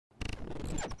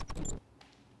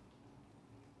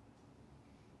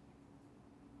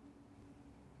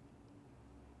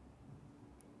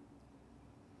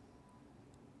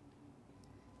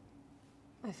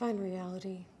I find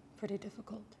reality pretty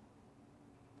difficult.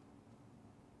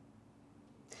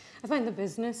 I find the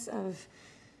business of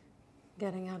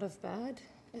getting out of bed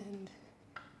and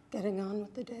getting on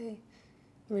with the day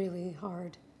really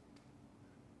hard.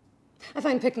 I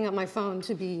find picking up my phone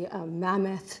to be a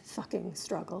mammoth fucking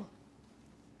struggle.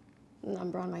 The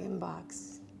number on my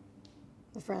inbox,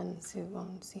 the friends who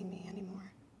won't see me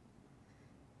anymore.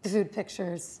 The food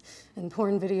pictures and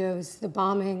porn videos, the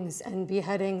bombings and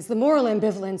beheadings, the moral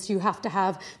ambivalence you have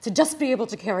to just be able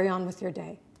to carry on with your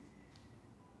day.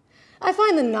 I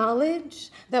find the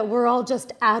knowledge that we're all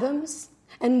just atoms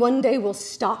and one day we'll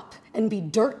stop and be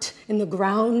dirt in the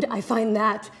ground, I find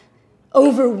that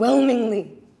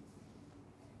overwhelmingly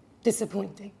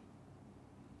disappointing.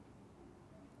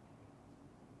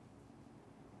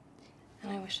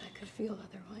 And I wish I could feel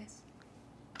otherwise.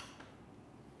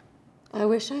 I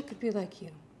wish I could be like you,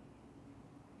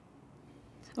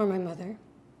 or my mother,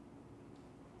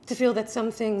 to feel that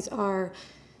some things are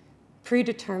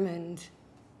predetermined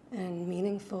and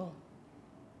meaningful,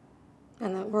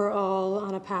 and that we're all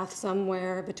on a path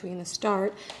somewhere between the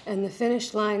start and the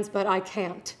finish lines, but I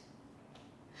can't,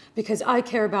 because I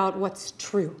care about what's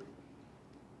true,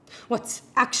 what's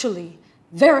actually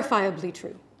verifiably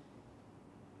true.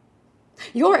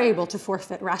 You're able to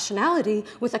forfeit rationality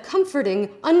with a comforting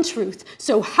untruth,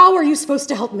 so how are you supposed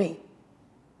to help me?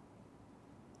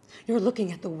 You're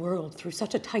looking at the world through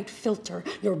such a tight filter,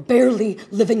 you're barely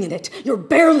living in it, you're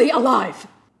barely alive.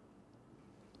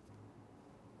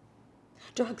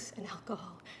 Drugs and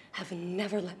alcohol have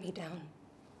never let me down.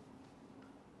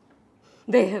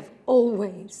 They have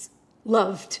always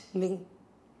loved me.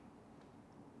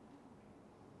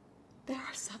 There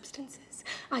are substances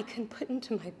I can put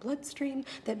into my bloodstream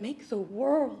that make the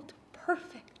world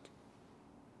perfect.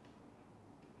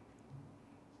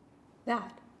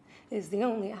 That is the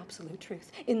only absolute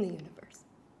truth in the universe.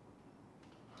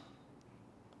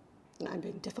 And I'm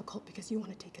being difficult because you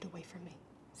want to take it away from me,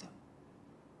 so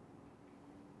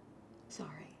sorry.